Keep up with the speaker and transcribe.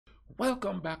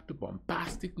Welcome back to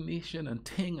Bombastic Nation and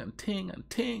Ting and Ting and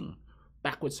Ting.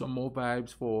 Back with some more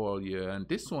vibes for all year. And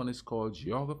this one is called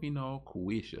Geography Now,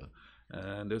 Croatia.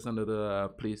 And there's another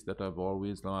place that I've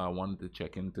always known I wanted to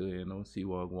check into, see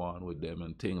what go on with them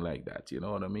and thing like that. You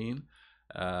know what I mean?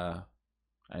 I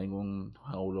ain't gonna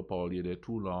hold up all you there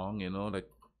too long, like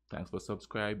thanks for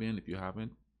subscribing. If you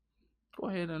haven't, go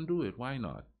ahead and do it. Why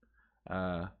not?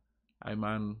 I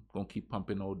man gonna keep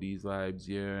pumping all these vibes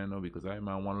here, because I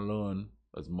man want to learn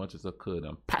as much as I could.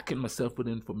 I'm packing myself with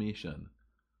information.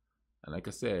 And like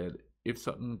I said, if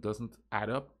something doesn't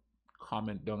add up,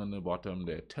 comment down in the bottom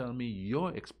there. Tell me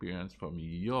your experience from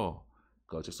your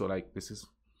culture. So like this is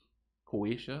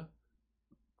Croatia.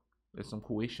 There's some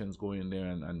Croatians go in there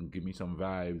and give me some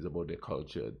vibes about their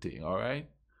culture thing. All right,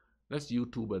 let's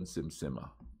YouTube and simmer.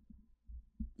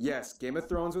 Yes, Game of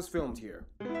Thrones was filmed here.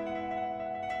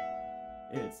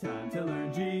 It's time to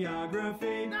learn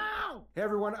geography now! Hey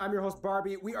everyone, I'm your host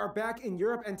Barbie. We are back in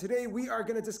Europe, and today we are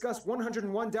going to discuss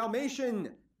 101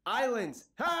 Dalmatian islands.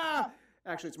 Ha!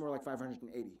 Actually, it's more like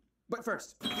 580. But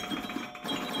first,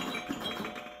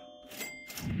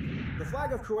 the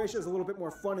flag of Croatia is a little bit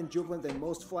more fun and jubilant than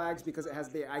most flags because it has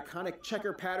the iconic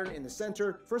checker pattern in the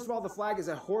center. First of all, the flag is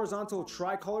a horizontal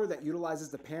tricolor that utilizes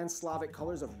the pan-Slavic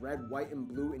colors of red, white, and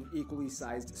blue in equally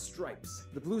sized stripes.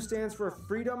 The blue stands for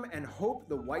freedom and hope,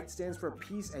 the white stands for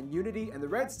peace and unity, and the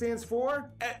red stands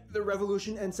for the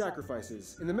revolution and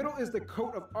sacrifices. In the middle is the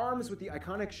coat of arms with the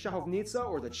iconic shahovnica,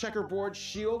 or the checkerboard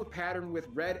shield patterned with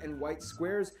red and white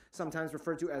squares, sometimes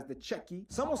referred to as the cheki.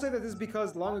 Some will say that this is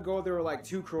because long ago there were like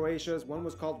two Croatias. One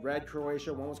was called Red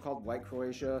Croatia, one was called White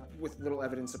Croatia, with little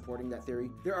evidence supporting that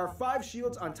theory. There are 5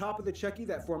 shields on top of the cheki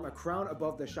that form a crown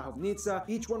above the shahovnica,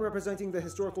 each one representing the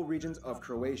historical regions of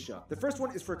Croatia. The first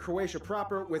one is for Croatia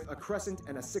proper, with a crescent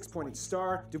and a 6-pointed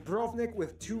star, Dubrovnik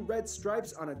with 2 red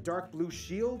stripes on a dark blue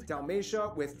shield,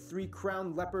 Dalmatia with 3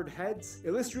 crowned leopard heads,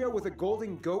 Illystria with a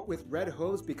golden goat with red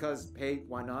hooves because, hey,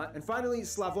 why not? And finally,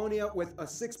 Slavonia with a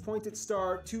 6-pointed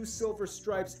star, 2 silver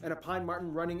stripes, and a pine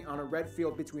marten running on a red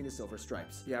field between the silver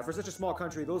stripes. Yeah, for such a small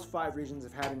country, those 5 regions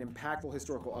have had an impactful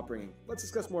historical upbringing. Let's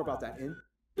discuss more about that in...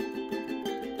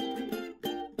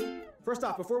 First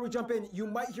off, before we jump in, you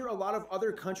might hear a lot of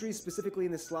other countries, specifically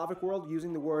in the Slavic world,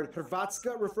 using the word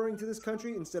Hrvatska referring to this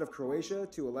country instead of Croatia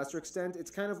to a lesser extent.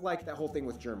 It's kind of like that whole thing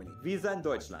with Germany. Wir sind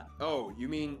Deutschland. Oh, you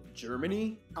mean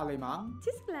Germany? Allemand?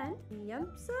 Tyskland,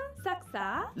 Niemcy,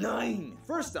 Saksa. Nein!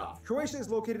 First off, Croatia is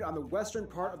located on the western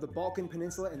part of the Balkan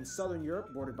Peninsula in southern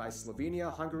Europe, bordered by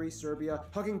Slovenia, Hungary, Serbia,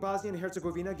 hugging Bosnia and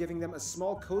Herzegovina, giving them a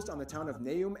small coast on the town of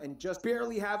Neum, and just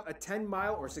barely have a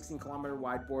 10-mile or 16-kilometer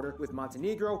wide border with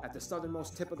Montenegro at the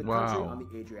southernmost tip of the country on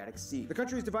the Adriatic Sea. The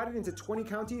country is divided into 20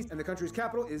 counties, and the country's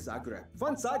capital is Zagreb.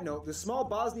 Fun side note, the small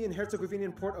Bosnian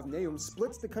Herzegovinian port of Neum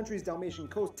splits the country's Dalmatian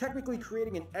coast, technically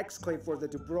creating an exclave for the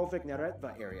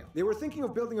Dubrovnik-Neretva area. They were thinking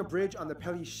of building a bridge on the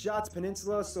Pelješac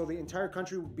Peninsula so the entire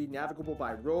country would be navigable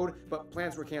by road, but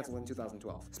plans were canceled in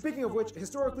 2012. Speaking of which,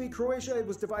 historically, Croatia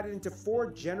was divided into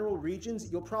 4 general regions.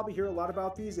 You'll probably hear a lot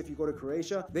about these if you go to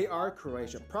Croatia. They are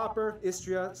Croatia proper,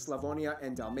 Istria, Slavonia,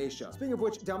 and Dalmatia. Speaking of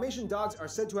which, Dalmatian dogs are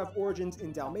said to have origins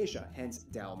in Dalmatia, hence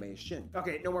Dalmatian.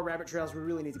 Okay, no more rabbit trails, we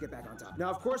really need to get back on top. Now,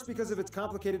 of course, because of its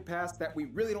complicated past that we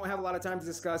really don't have a lot of time to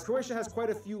discuss, Croatia has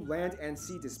quite a few land and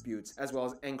sea disputes, as well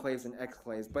as enclaves and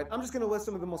exclaves, but I'm just gonna list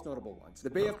some of the most notable ones. The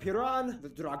Bay of Piran, the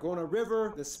Dragona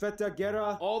River, the Sveta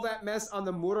Gera, all that mess on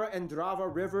the Mura and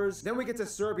Drava rivers. Then we get to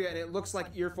Serbia, and it looks like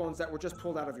earphones that were just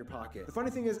pulled out of your pocket. The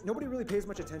funny thing is, nobody really pays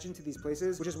much attention to these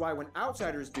places, which is why when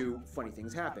outsiders do, funny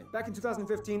things happen. Back in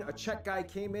 2015, a Czech guy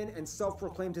came in and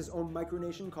self-proclaimed his own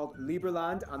micronation called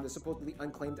Liberland on the supposedly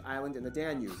unclaimed island in the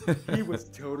Danube. He was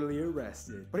totally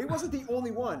arrested. But he wasn't the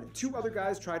only one. 2 other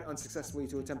guys tried unsuccessfully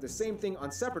to attempt the same thing on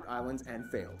separate islands and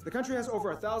failed. The country has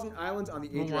over 1,000 islands on the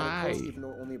Adriatic coast, even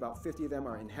though only about 50 of them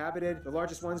are inhabited. The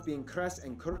largest ones being Cres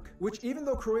and Krk, which even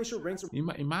though Croatia ranks...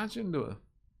 Imagine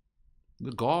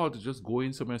the god just go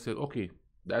in somewhere and say, okay,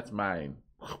 that's mine.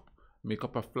 Make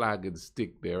up a flag and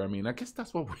stick there. I mean, I guess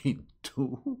that's what we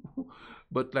do.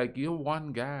 But like, you're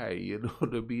one guy,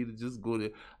 to be to just go there.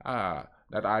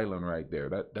 That island right there,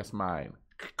 that's mine.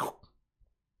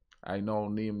 I now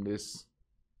name this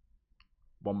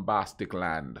Bombastic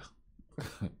Land.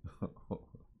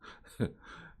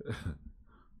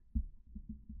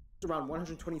 around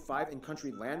 125 in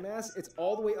country landmass, it's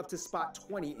all the way up to spot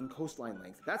 20 in coastline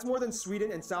length. That's more than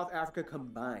Sweden and South Africa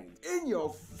combined. In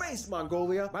your face,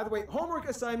 Mongolia! By the way, homework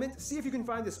assignment, see if you can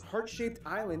find this heart-shaped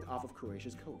island off of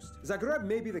Croatia's coast. Zagreb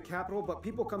may be the capital, but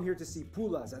people come here to see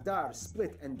Pula, Zadar,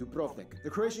 Split, and Dubrovnik. The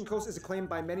Croatian coast is acclaimed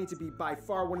by many to be by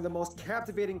far one of the most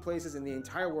captivating places in the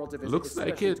entire world to visit, Looks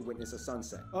especially like it. to witness a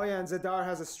sunset. Oh yeah, and Zadar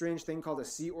has a strange thing called a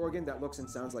sea organ that looks and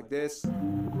sounds like this.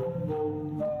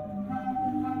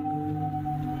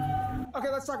 Okay,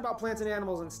 let's talk about plants and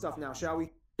animals and stuff now, shall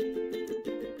we?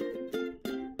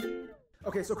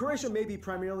 Okay, so Croatia may be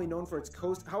primarily known for its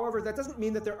coast. However, that doesn't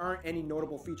mean that there aren't any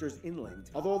notable features inland.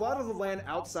 Although a lot of the land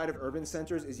outside of urban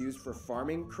centers is used for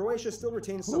farming, Croatia still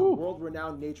retains some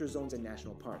world-renowned nature zones and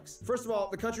national parks. First of all,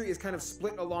 the country is kind of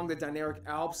split along the Dinaric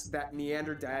Alps that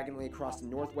meander diagonally across the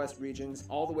northwest regions,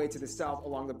 all the way to the south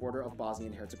along the border of Bosnia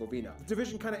and Herzegovina. The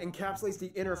division kind of encapsulates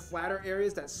the inner flatter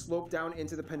areas that slope down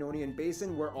into the Pannonian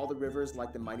Basin, where all the rivers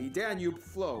like the mighty Danube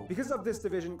flow. Because of this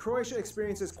division, Croatia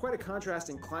experiences quite a contrast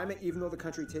in climate, even though the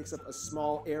country takes up a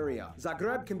small area.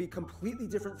 Zagreb can be completely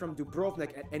different from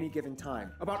Dubrovnik at any given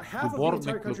time. About half of the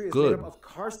entire country is made up of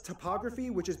karst topography,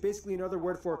 which is basically another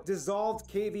word for dissolved,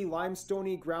 cavey,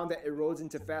 limestoney ground that erodes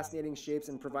into fascinating shapes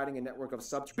and providing a network of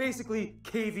basically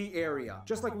cavey area.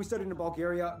 Just like we studied in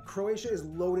Bulgaria, Croatia is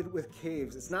loaded with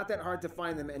caves. It's not that hard to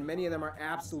find them, and many of them are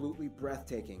absolutely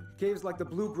breathtaking. Caves like the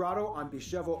Blue Grotto on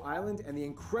Bishevo Island and the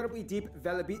incredibly deep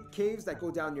Velebit caves that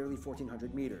go down nearly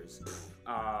 1,400 meters.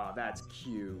 Ah, that's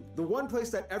cute. The one place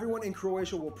that everyone in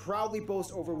Croatia will proudly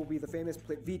boast over will be the famous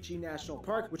Plitvice National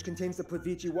Park, which contains the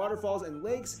Plitvice waterfalls and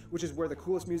lakes, which is where the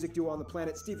coolest music duo on the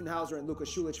planet, Stephen Hauser and Luka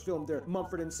Schulich, filmed their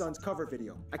Mumford & Sons cover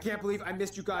video. I can't believe I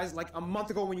missed you guys like a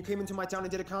month ago when you came into my town and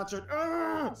did a concert.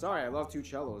 Sorry, I love Two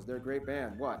Cellos. They're a great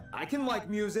band. What? I can like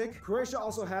music. Croatia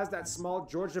also has that small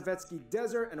Đurđevski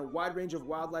desert and a wide range of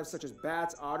wildlife such as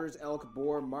bats, otters, elk,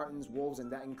 boar, martens, wolves,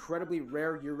 and that incredibly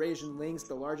rare Eurasian lynx,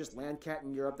 the largest land cat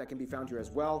in Europe that can be found here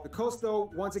as well. The coast, though,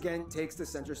 once again takes the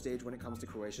center stage when it comes to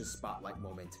Croatia's spotlight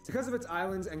moment. Because of its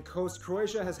islands and coast,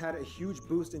 Croatia has had a huge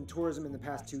boost in tourism in the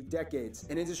past 2 decades,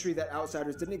 an industry that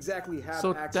outsiders didn't exactly have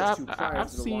access to prior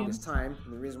to the longest time.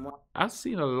 And the reason why I've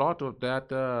seen a lot of that,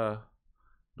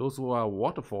 those who are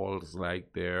waterfalls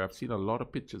like there. I've seen a lot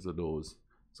of pictures of those.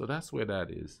 So that's where that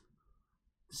is.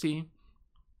 See,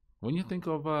 when you think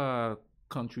of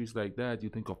countries like that, you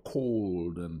think of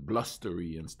cold and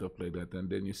blustery and stuff like that, and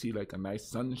then you see like a nice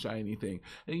sunshiny thing,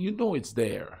 and you know it's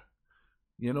there.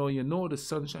 You know the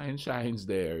sunshine shines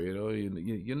there.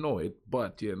 You know it,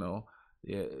 but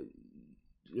yeah,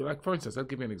 like for instance, I'll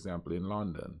give you an example. In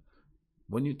London,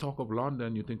 when you talk of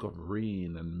London, you think of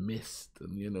rain and mist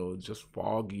and just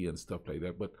foggy and stuff like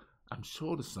that. But I'm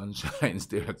sure the sun shines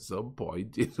there at some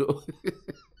point.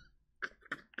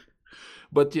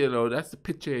 But that's the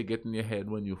picture you get in your head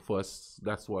when you first.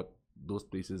 That's what those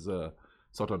places are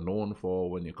sort of known for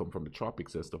when you come from the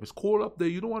tropics and stuff. It's cold up there.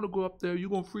 You don't want to go up there. You're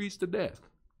gonna freeze to death.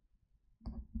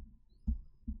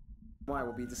 Why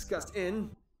will be discussed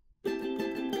in.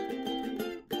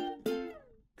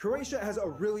 Croatia has a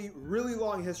really, really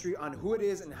long history on who it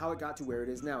is and how it got to where it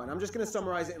is now, and I'm just going to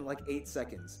summarize it in like 8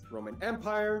 seconds. Roman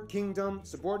Empire, Kingdom,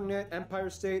 Subordinate,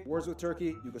 Empire State, Wars with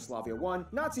Turkey, Yugoslavia 1,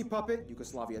 Nazi Puppet,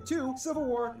 Yugoslavia 2, Civil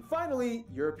War, and finally,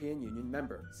 European Union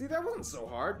member. See, that wasn't so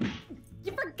hard.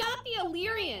 You forgot the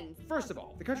Illyrians! First of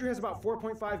all, the country has about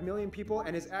 4.5 million people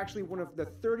and is actually one of the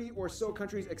 30 or so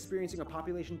countries experiencing a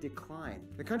population decline.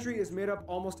 The country is made up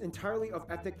almost entirely of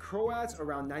ethnic Croats,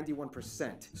 around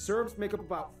 91%. Serbs make up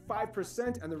about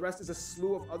 5%, and the rest is a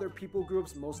slew of other people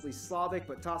groups, mostly Slavic,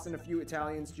 but toss in a few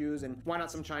Italians, Jews, and why not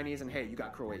some Chinese, and hey, you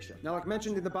got Croatia. Now, like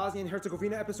mentioned in the Bosnia and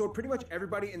Herzegovina episode, pretty much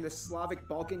everybody in the Slavic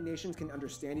Balkan nations can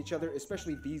understand each other,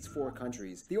 especially these 4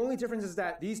 countries. The only difference is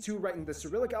that these 2 write in the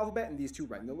Cyrillic alphabet and these 2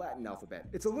 write in the Latin alphabet.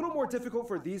 It's a little more difficult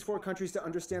for these 4 countries to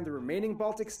understand the remaining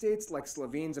Baltic states, like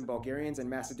Slovenes and Bulgarians and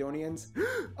Macedonians.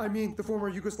 I mean, the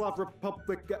former Yugoslav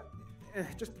Republic.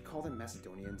 Just call them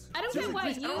Macedonians. I don't get why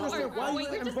you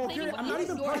are just Bulgarian. I'm not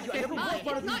even part of you. I never was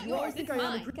part of It's not you. I yours, think it's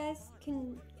I am. mine. Guys,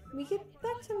 can we get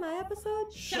back to my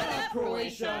episode? Shut up,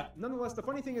 Croatia! Nonetheless, the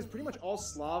funny thing is pretty much all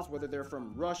Slavs, whether they're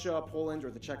from Russia, Poland, or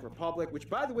the Czech Republic, which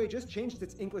by the way just changed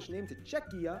its English name to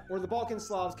Czechia, or the Balkan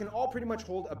Slavs, can all pretty much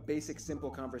hold a basic simple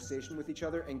conversation with each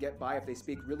other and get by if they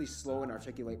speak really slow and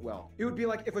articulate well. It would be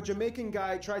like if a Jamaican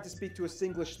guy tried to speak to a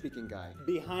Singlish speaking guy.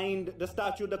 Behind the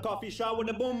statue, the coffee shop with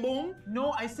the boom boom.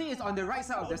 No, I see it's on the right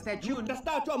side of the statue. The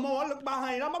statue, I'm gonna look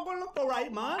behind. I'm gonna look to right,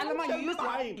 man. And I'm gonna use Look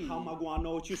right. that. How am I gonna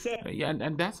know what you said? Yeah,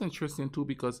 and that's interesting too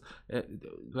because,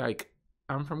 like,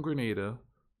 I'm from Grenada,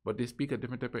 but they speak a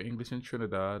different type of English in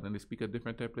Trinidad, and they speak a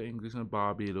different type of English in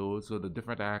Barbados, so the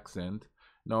different accent.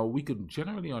 Now, we could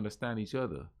generally understand each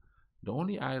other. The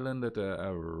only island that I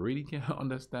really can't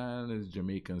understand is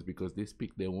Jamaicans, because they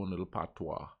speak their own little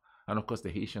patois. And of course, the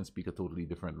Haitians speak a totally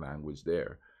different language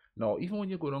there. Now, even when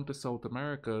you go down to South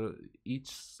America,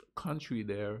 each country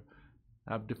there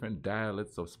have different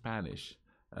dialects of Spanish.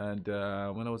 And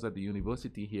when I was at the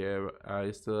university here, I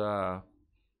used to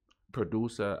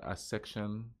produce a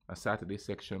section, a Saturday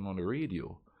section on the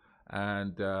radio.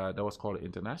 And that was called the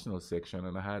international section.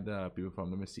 And I had people from,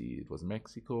 let me see, it was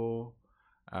Mexico,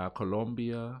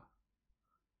 Colombia,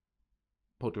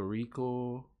 Puerto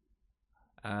Rico,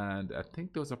 and I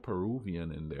think there was a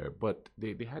Peruvian in there, but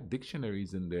they had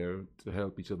dictionaries in there to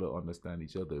help each other understand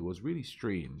each other. It was really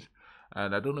strange.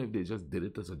 And I don't know if they just did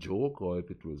it as a joke or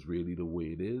if it was really the way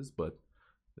it is, but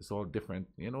it's all different.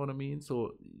 You know what I mean?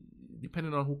 So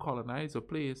depending on who colonized a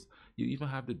place, you even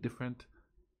have the different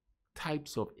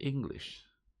types of English,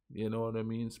 you know what I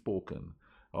mean, spoken,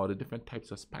 or the different types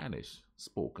of Spanish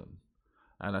spoken.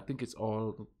 And I think it's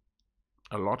all,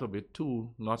 a lot of it too,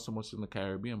 not so much in the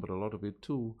Caribbean, but a lot of it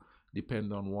too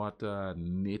depend on what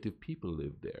native people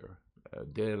live there.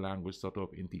 Their language sort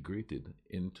of integrated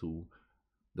into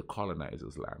the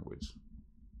colonizers' language.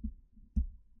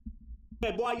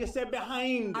 Hey boy, you said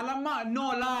behind. Alamak, no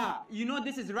lah. You know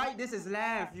this is right, this is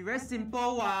left. You very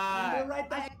simple They're one.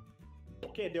 right.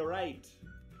 Okay, they're right.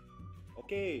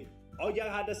 Okay. All you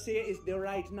had to say is they're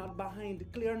right, not behind.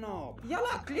 Clear now. Yeah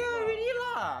lah, clear already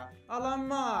lah.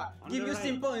 Alamak, On give the you right.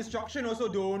 simple instruction also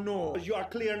don't know. You are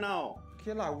clear now.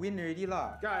 Okay lah, win already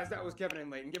lah. Guys, that was Kevin and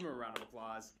Layton. Give him a round of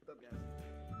applause.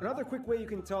 Another quick way you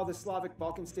can tell the Slavic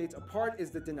Balkan states apart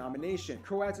is the denomination.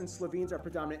 Croats and Slovenes are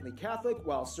predominantly Catholic,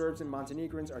 while Serbs and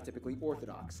Montenegrins are typically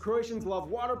Orthodox. Croatians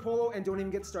love water polo, and don't even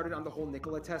get started on the whole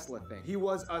Nikola Tesla thing. He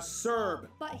was a Serb.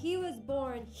 But he was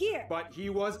born here. But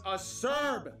he was a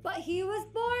Serb! But he was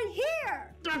born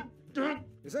here.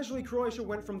 Essentially, Croatia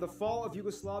went from the fall of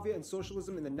Yugoslavia and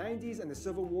socialism in the 90s and the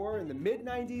Civil War in the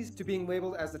mid-90s to being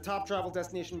labeled as the top travel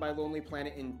destination by Lonely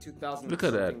Planet in 2000. Look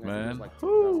at that, something. I think it was man. like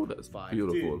Ooh, that's 2005.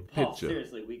 beautiful Paul, picture.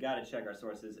 seriously, we gotta check our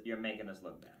sources. You're making us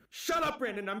look bad. Shut up,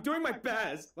 Brandon. I'm doing my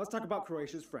best. Let's talk about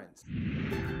Croatia's friends.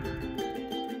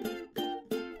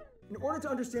 In order to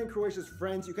understand Croatia's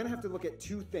friends, you kind of have to look at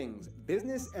two things,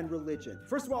 business and religion.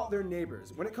 First of all, they're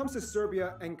neighbors. When it comes to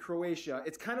Serbia and Croatia,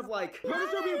 it's kind of like, part of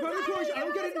Serbia, part of Croatia, I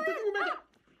don't get it, it doesn't make it.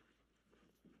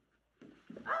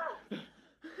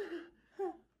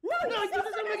 No, it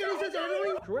doesn't make any sense.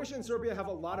 Croatia and Serbia have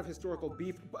a lot of historical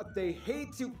beef, but they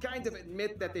hate to kind of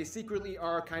admit that they secretly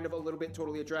are kind of a little bit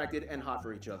totally attracted and hot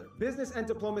for each other. Business and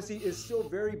diplomacy is still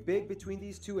very big between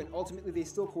these two, and ultimately they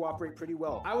still cooperate pretty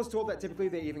well. I was told that typically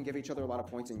they even give each other a lot of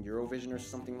points in Eurovision or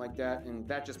something like that, and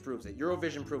that just proves it.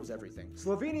 Eurovision proves everything.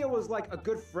 Slovenia was like a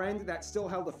good friend that still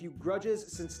held a few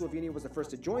grudges since Slovenia was the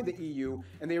first to join the EU,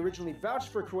 and they originally vouched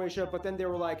for Croatia, but then they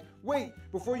were like, wait,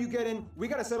 before you get in, we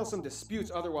gotta settle some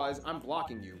disputes, otherwise I'm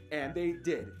blocking you. And they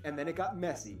did. And then it got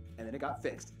messy. And then it got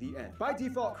fixed. The end. By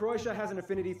default, Croatia has an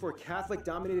affinity for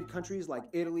Catholic-dominated countries like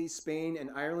Italy, Spain, and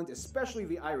Ireland, especially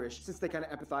the Irish, since they kind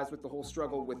of empathize with the whole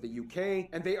struggle with the UK,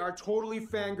 and they are totally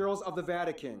fangirls of the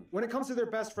Vatican. When it comes to their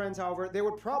best friends, however, they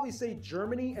would probably say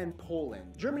Germany and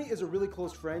Poland. Germany is a really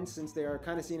close friend since they are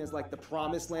kind of seen as like the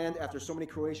promised land after so many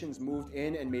Croatians moved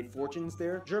in and made fortunes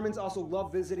there. Germans also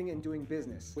love visiting and doing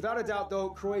business. Without a doubt, though,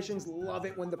 Croatians love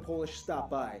it when the Polish stop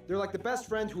by. They're like the best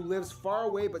friend who lives far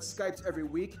away but Skypes every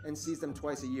week and sees them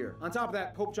twice a year. On top of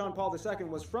that, Pope John Paul II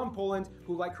was from Poland,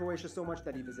 who liked Croatia so much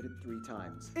that he visited 3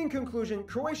 times. In conclusion,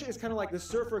 Croatia is kind of like the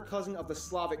surfer cousin of the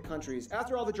Slavic countries.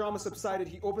 After all the drama subsided,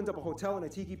 he opened up a hotel and a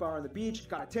tiki bar on the beach,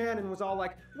 got a tan, and was all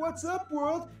like, "What's up,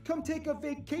 world? Come take a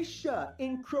vacation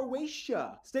in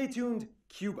Croatia." Stay tuned,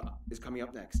 Cuba is coming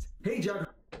up next. Hey, John.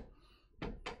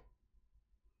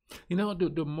 You know,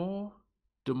 the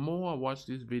more I watch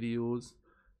these videos,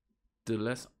 the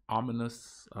less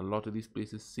ominous a lot of these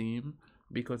places seem,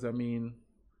 because I mean,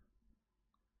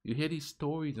 you hear these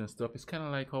stories and stuff. It's kind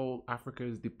of like how Africa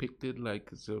is depicted, like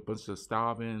it's a bunch of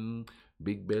starving,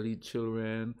 big-bellied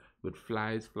children with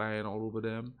flies flying all over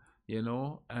them, you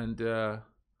know, and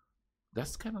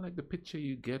that's kind of like the picture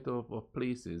you get of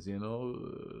places, you know.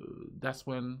 That's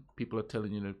when people are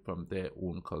telling you it from their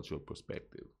own cultural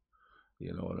perspective,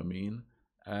 you know what I mean?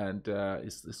 And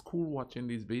it's cool watching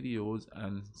these videos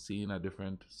and seeing a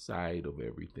different side of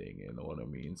everything, you know what I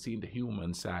mean? Seeing the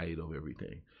human side of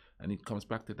everything. And it comes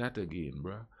back to that again,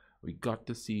 bruh. We got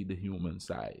to see the human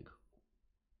side.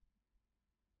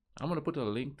 I'm going to put a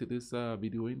link to this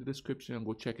video in the description.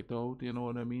 Go check it out, you know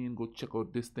what I mean? Go check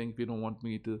out this thing if you don't want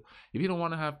me to, if you don't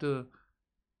want to have to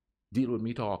deal with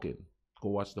me talking. Go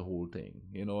watch the whole thing.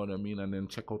 You know what I mean? And then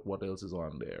check out what else is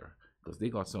on there. Because they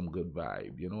got some good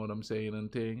vibe. You know what I'm saying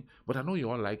and thing? But I know you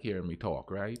all like hearing me talk,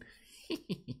 right?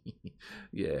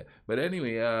 Yeah. But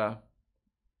anyway, I'll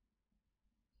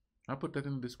put that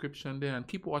in the description there. And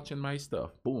keep watching my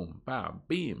stuff. Boom, bam,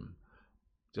 beam.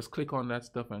 Just click on that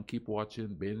stuff and keep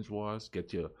watching. Binge watch.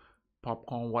 Get your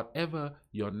popcorn. Whatever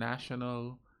your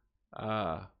national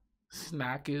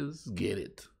snack is, get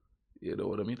it. You know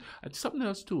what I mean? And something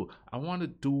else too. I want to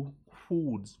do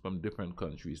foods from different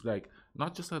countries, like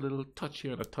not just a little touch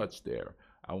here and a touch there.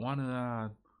 I want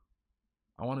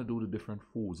to do the different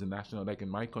foods. The national, like in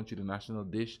my country, the national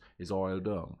dish is oil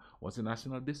dung. What's the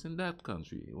national dish in that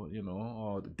country? Well, you know,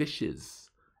 or the dishes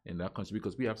in that country,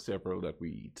 because we have several that we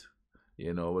eat.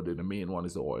 You know, but the main one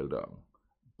is the oil dung.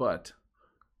 But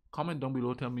comment down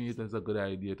below, tell me if that's a good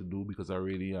idea to do, because I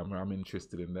really am. I'm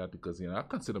interested in that, because you know I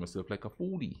consider myself like a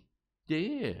foodie.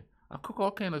 Yeah, I cook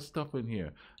all kind of stuff in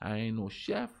here. I ain't no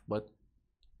chef, but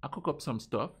I cook up some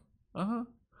stuff.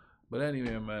 But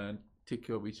anyway, man, take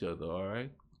care of each other, all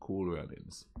right? Cool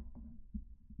runnings.